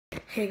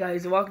Hey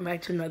guys, welcome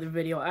back to another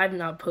video. I've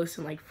not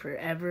posted like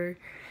forever.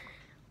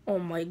 Oh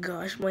my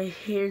gosh, my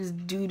hair's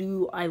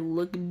doo-doo. I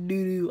look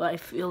doo-doo. I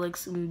feel like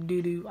some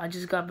doo-doo. I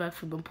just got back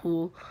from the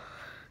pool,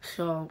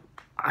 so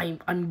I'm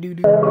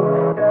doo-doo.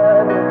 Tell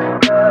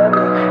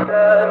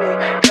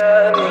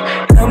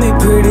me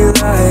pretty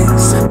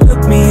lies,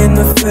 look me in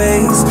the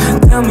face.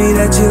 Tell me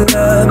that you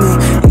love me,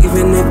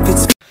 even if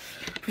it's...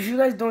 If you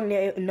guys don't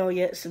know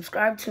yet,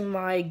 subscribe to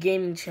my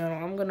gaming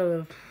channel. I'm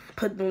gonna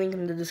put the link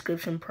in the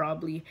description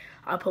probably.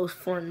 I post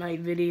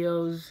Fortnite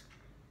videos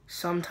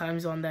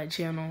sometimes on that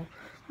channel.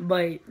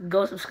 But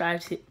go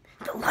subscribe to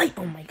the light.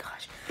 Oh my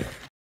gosh.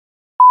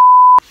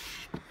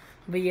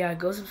 But yeah,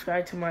 go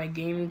subscribe to my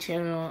gaming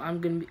channel.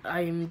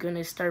 I am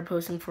gonna start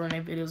posting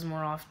Fortnite videos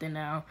more often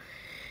now.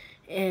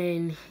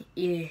 And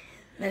yeah,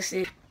 that's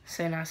it.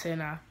 Say nah.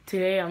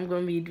 Today I'm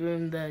gonna be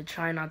doing the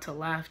try not to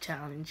laugh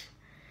challenge.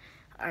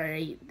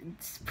 Alright,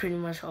 it's pretty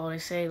much all I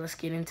say. Let's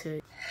get into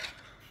it.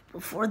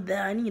 Before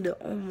that, I need to,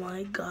 oh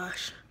my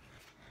gosh.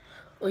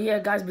 Oh yeah,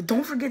 guys, but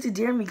don't forget to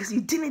dare me because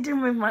you didn't dare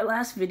me in my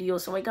last video,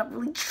 so I got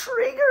really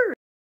triggered.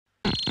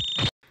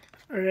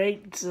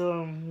 Alright,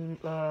 so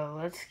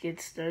let's get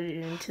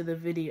started into the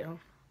video.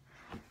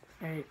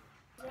 Alright.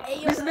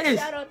 Hey, yo,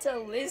 shout out to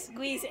Lil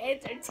Squeeze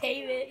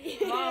Entertainment,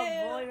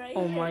 my boy right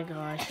Oh here. my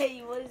gosh. Hey,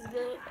 what is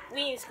good?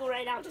 We in school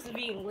right now, just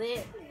being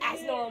lit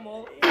as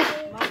normal.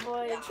 My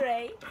boy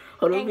Trey.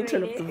 Hold on, let me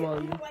turn up the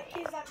volume.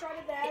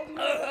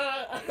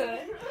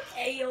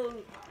 Hey, yo.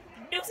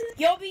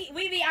 Yo,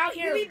 we be out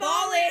here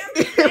balling.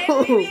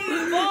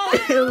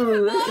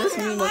 Ew, that's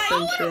me and my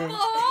friend Trey.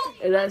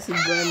 And that's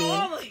his brother.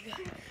 Oh my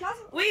god.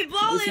 We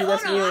balling. See,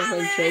 that's me and my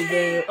friend Trey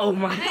there. Oh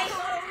my god.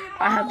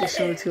 I have to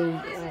show it to him.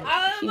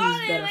 He was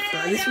better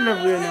friend. This is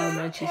when we were in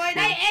elementary school.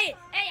 Hey,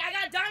 I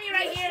got Donnie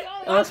right here.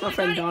 Oh, that's my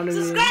friend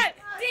Donovan. Subscribe,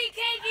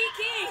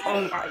 DKVK.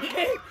 Oh my.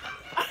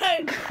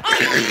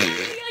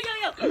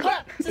 Hold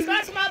up.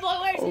 Subscribe to my boy.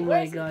 Where is he? Oh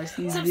my gosh,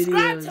 these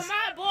Subscribe videos. to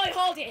my boy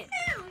Holden.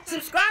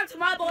 Subscribe to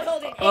my boy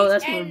Holden. Oh,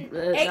 that was my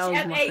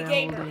friend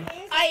Gamer. Holden.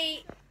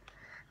 I.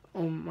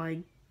 Oh my.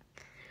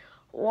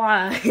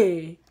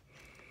 Why?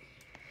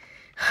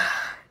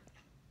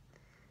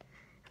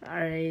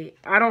 Alright,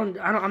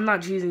 I'm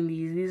not choosing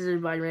these. These are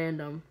by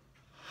random.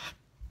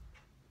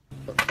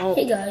 Oh,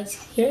 Hey guys,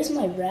 here's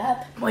my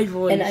rap, my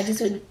voice. and I just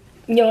would,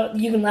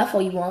 you can laugh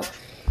all you want,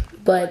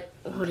 but,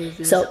 What is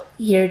this? so,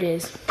 here it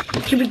is.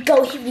 Here we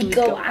go,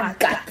 I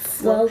got the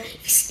flow. You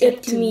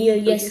step to me, or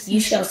yes, you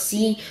shall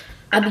see.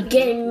 I be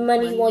getting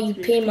money while you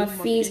pay my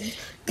fees.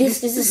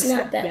 This is a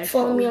snapback,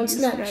 follow me on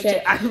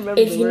Snapchat.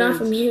 If you're not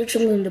from here,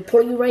 I'm going to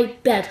pull you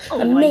right back.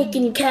 I'm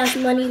making cash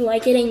money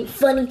like it ain't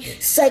funny.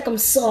 Psych, I'm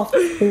soft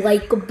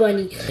like a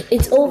bunny.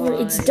 It's over,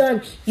 it's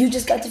done. You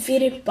just got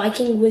defeated by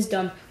King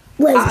Wisdom.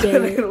 Let's get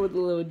it. With a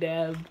little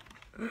dab.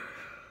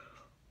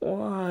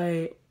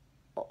 Why?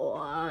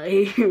 What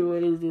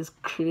is this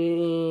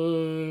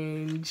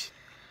cringe?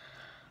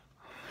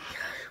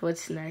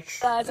 What's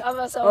next? Guys,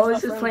 Oh,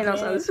 this is playing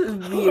outside. This is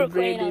me and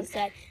Brandon.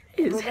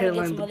 His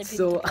hairline looked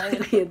so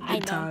ugly at the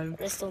time.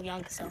 We're still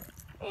young, so.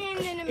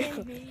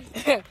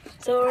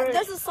 So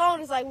there's a song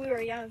that's like we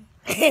were young.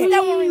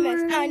 That one we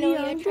missed. I know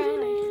you're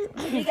trying.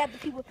 We got the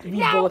people. We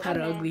both had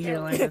an ugly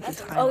hairline at the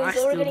time. okay,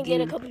 so we're gonna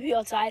get a do. couple people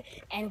outside,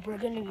 and we're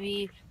gonna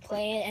be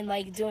playing and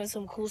like doing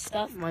some cool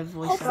stuff. My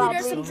voice. Hopefully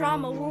there's is some so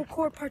drama. horrible. We'll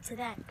record parts of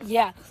that.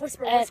 Yeah,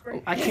 Whisper.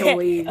 I can't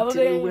wait And we're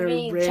to gonna where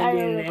be Brandon trying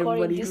to and record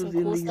everybody and do who's some in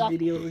cool these stuff.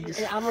 videos just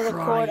And I'm gonna fry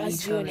record us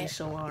each doing other it.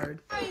 so hard.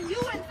 You were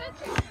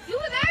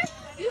there?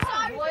 You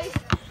saw boys.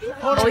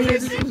 Oh yeah,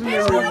 this is me. I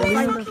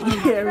remember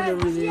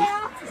this.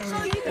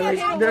 And like,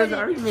 there's an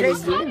argument again,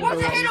 but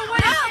like,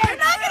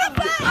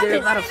 they're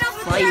about to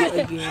fight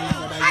again,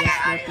 but I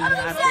guess nothing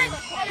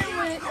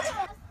happened.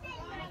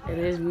 And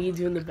there's me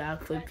doing the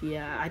backflip.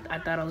 Yeah, I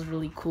thought I was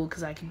really cool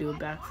because I could do a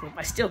backflip.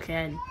 I still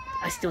can.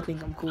 I still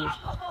think I'm cool.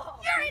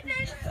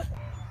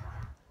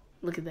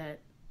 Look at that.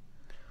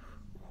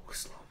 Ooh,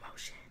 slow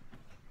motion.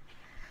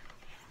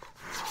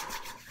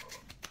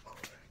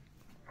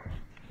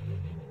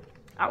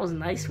 I was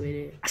nice with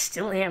it. I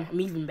still am. I'm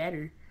even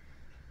better.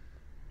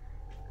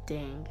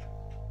 Dang.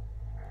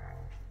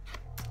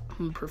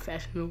 I'm a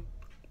professional.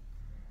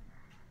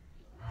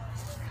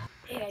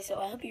 Hey guys, so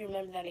I hope you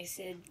remember that I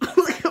said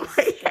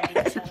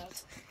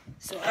shoutouts.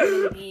 So I'm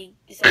gonna be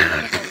listening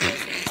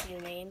to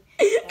your name.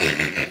 I'm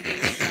gonna do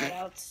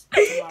shoutouts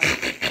tomorrow.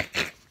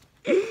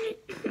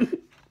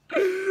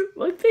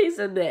 My face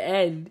at the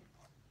end.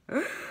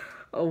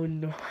 Oh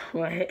no.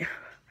 What?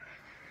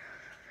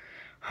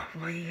 Oh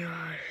my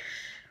gosh.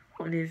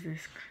 What is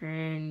this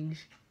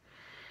cringe?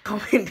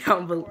 Comment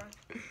down below.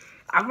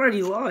 I've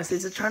already lost.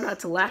 It's a try not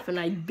to laugh and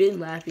I've been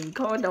laughing.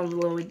 Comment down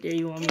below what dare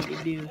you want me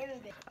to do.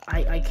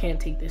 I can't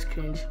take this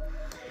cringe.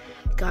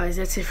 Guys,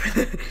 that's it for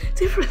the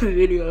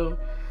video.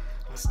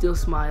 I'm still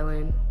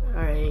smiling.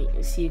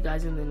 Alright, see you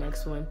guys in the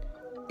next one.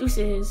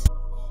 Deuces.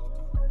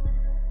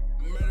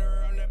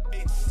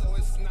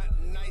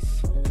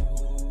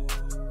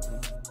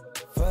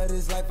 For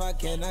this life I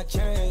cannot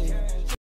change.